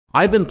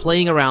I've been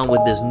playing around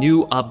with this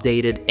new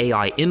updated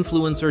AI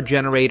influencer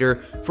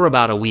generator for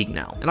about a week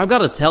now, and I've got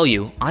to tell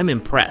you, I'm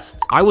impressed.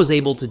 I was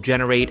able to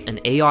generate an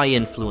AI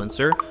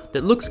influencer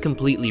that looks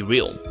completely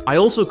real. I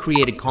also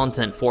created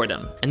content for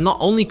them, and not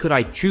only could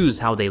I choose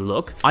how they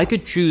look, I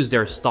could choose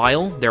their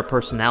style, their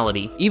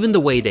personality, even the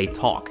way they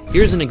talk.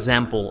 Here's an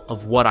example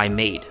of what I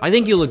made. I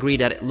think you'll agree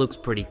that it looks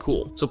pretty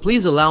cool. So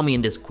please allow me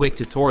in this quick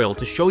tutorial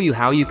to show you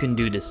how you can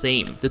do the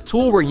same. The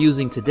tool we're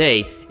using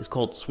today is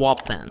called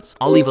swapfans.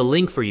 I'll leave a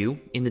link for you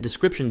in the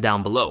description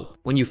down below.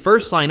 When you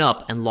first sign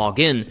up and log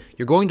in,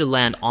 you're going to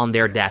land on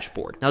their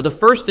dashboard. Now the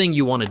first thing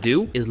you want to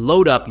do is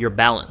load up your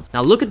balance.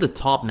 Now look at the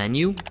top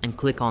menu and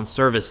click on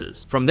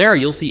services. From there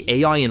you'll see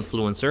AI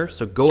influencer,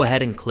 so go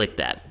ahead and click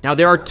that. Now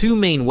there are two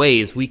main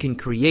ways we can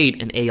create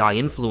an AI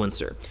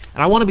influencer,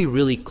 and I want to be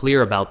really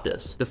clear about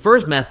this. The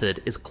first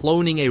method is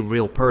cloning a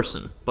real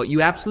person, but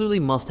you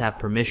absolutely must have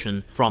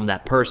permission from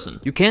that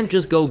person. You can't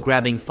just go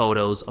grabbing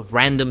photos of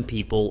random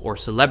people or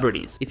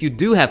celebrities. If you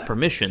do have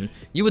permission,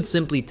 you would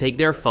simply take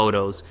their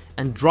photos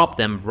and drop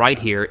them right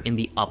here in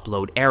the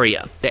upload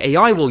area. The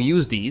AI will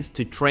use these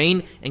to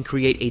train and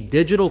create a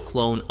digital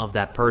clone of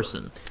that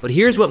person. But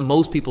here's what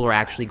most people are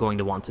actually going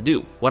to want to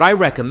do. What I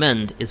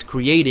recommend is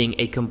creating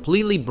a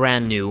completely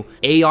brand new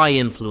AI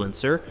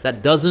influencer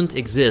that doesn't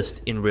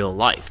exist in real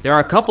life. There are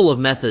a couple of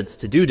methods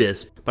to do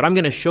this, but I'm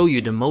going to show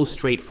you the most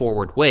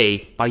straightforward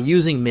way by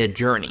using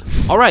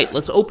Midjourney. Alright,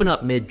 let's open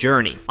up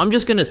Midjourney. I'm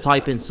just going to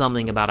type in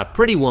something about a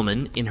pretty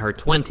woman in her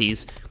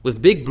 20s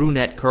with big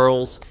brunette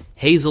curls,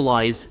 hazel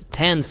eyes,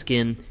 tan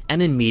skin,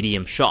 and in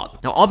medium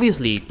shot. Now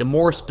obviously, the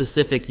more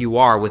specific you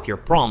are with your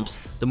prompts,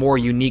 the more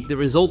unique the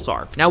results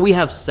are. Now we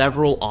have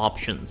several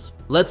options.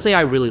 Let's say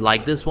I really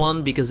like this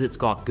one because it's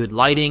got good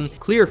lighting,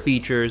 clear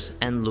features,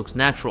 and looks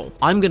natural.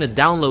 I'm gonna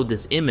download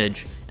this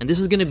image, and this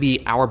is gonna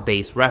be our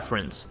base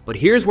reference. But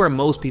here's where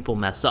most people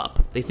mess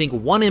up. They think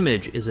one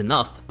image is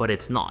enough, but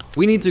it's not.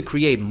 We need to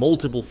create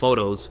multiple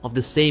photos of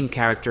the same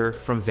character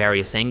from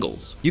various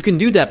angles. You can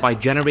do that by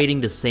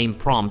generating the same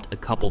prompt a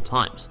couple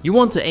times. You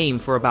want to aim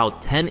for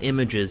about 10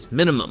 images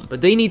minimum, but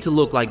they need to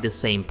look like the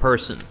same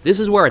person. This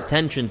is where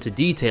attention to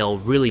detail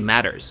really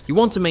matters. You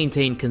want to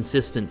maintain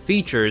consistent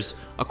features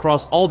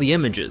across all the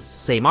images.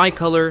 Same eye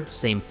color,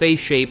 same face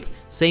shape,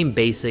 same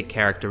basic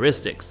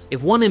characteristics.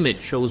 If one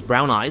image shows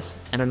brown eyes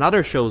and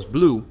another shows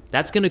blue,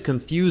 that's going to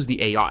confuse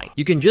the AI.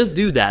 You can just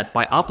do that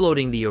by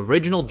uploading the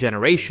original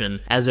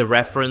generation as a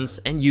reference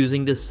and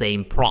using the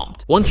same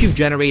prompt. Once you've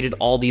generated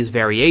all these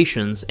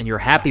variations and you're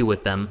happy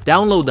with them,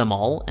 download them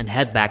all and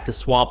head back to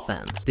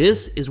swapfans.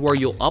 This is where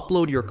you'll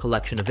upload your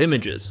collection of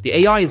images. The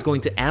AI is going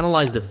to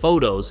analyze the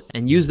photos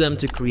and use them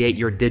to create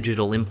your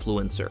digital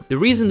influencer. The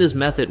reason this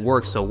method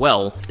works so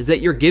well is that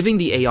you're giving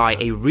the AI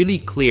a really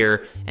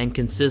clear and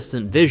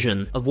consistent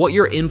vision of what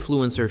your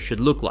influencer should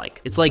look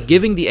like. It's like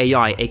giving the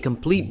AI a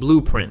complete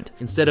blueprint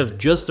instead of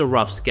just a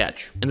rough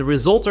sketch. And the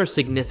results are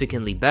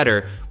significantly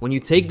better when you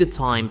take the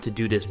time to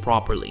do this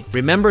properly.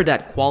 Remember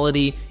that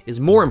quality is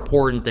more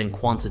important than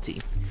quantity.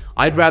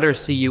 I'd rather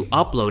see you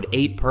upload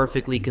 8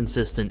 perfectly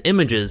consistent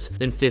images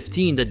than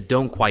 15 that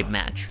don't quite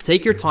match.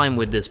 Take your time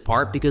with this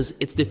part because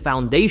it's the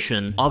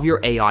foundation of your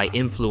AI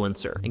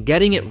influencer, and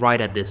getting it right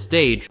at this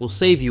stage will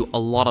save you a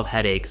lot of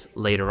headaches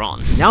later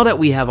on. Now that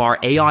we have our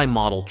AI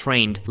model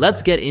trained,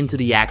 let's get into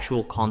the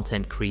actual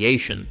content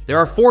creation. There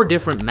are 4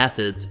 different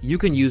methods you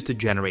can use to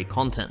generate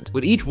content,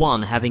 with each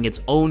one having its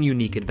own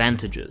unique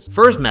advantages.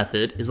 First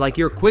method is like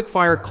your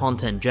quickfire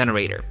content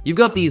generator. You've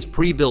got these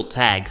pre-built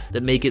tags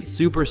that make it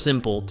super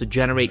simple to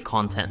generate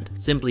content.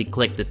 Simply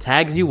click the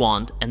tags you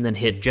want and then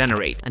hit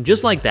generate. And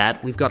just like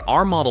that, we've got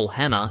our model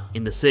Hannah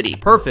in the city,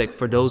 perfect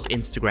for those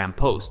Instagram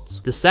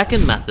posts. The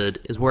second method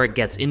is where it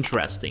gets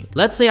interesting.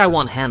 Let's say I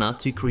want Hannah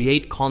to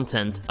create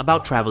content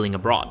about traveling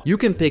abroad. You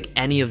can pick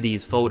any of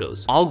these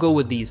photos. I'll go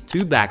with these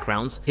 2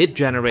 backgrounds, hit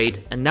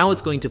generate, and now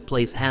it's going to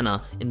place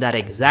Hannah in that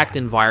exact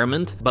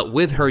environment, but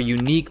with her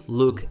unique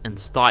look and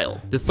style.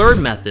 The third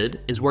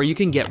method is where you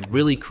can get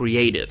really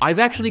creative. I've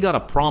actually got a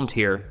prompt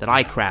here that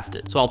I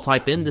crafted, so I'll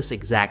type in this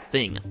exact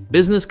thing.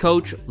 Business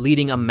coach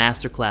leading a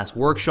masterclass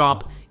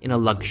workshop in a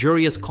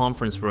luxurious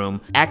conference room,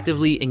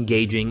 actively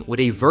engaging with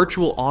a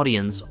virtual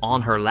audience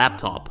on her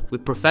laptop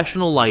with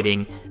professional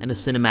lighting and a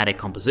cinematic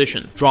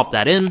composition. Drop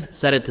that in,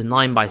 set it to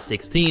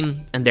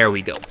 9:16, and there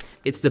we go.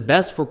 It's the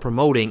best for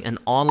promoting an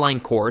online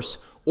course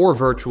or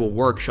virtual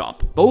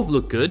workshop. Both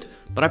look good,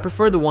 but I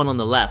prefer the one on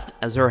the left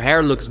as her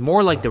hair looks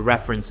more like the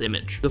reference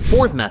image. The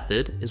fourth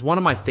method is one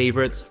of my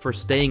favorites for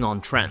staying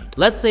on trend.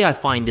 Let's say I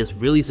find this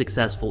really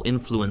successful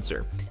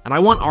influencer and I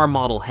want our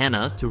model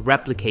Hannah to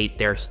replicate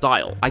their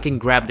style. I can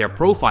grab their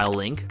profile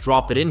link,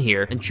 drop it in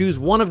here, and choose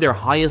one of their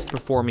highest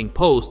performing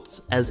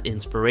posts as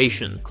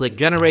inspiration. Click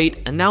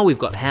generate, and now we've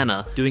got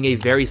Hannah doing a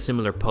very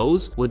similar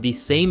pose with the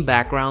same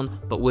background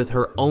but with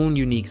her own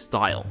unique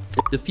style.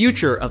 The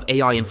future of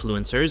AI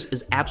influencers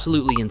is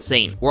absolutely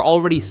insane. We're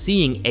already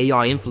seeing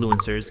AI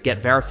influencers get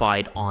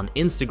verified on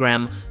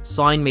Instagram,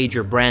 sign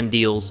major brand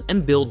deals,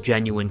 and build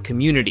genuine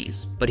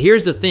communities. But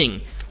here's the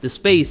thing, the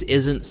space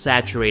isn't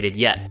saturated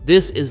yet.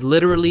 This is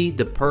literally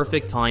the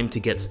perfect time to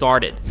get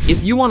started.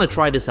 If you want to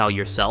try this out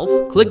yourself,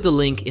 click the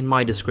link in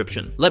my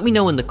description. Let me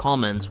know in the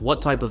comments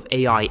what type of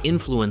AI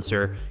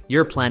influencer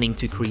you're planning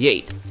to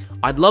create.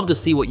 I'd love to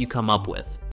see what you come up with.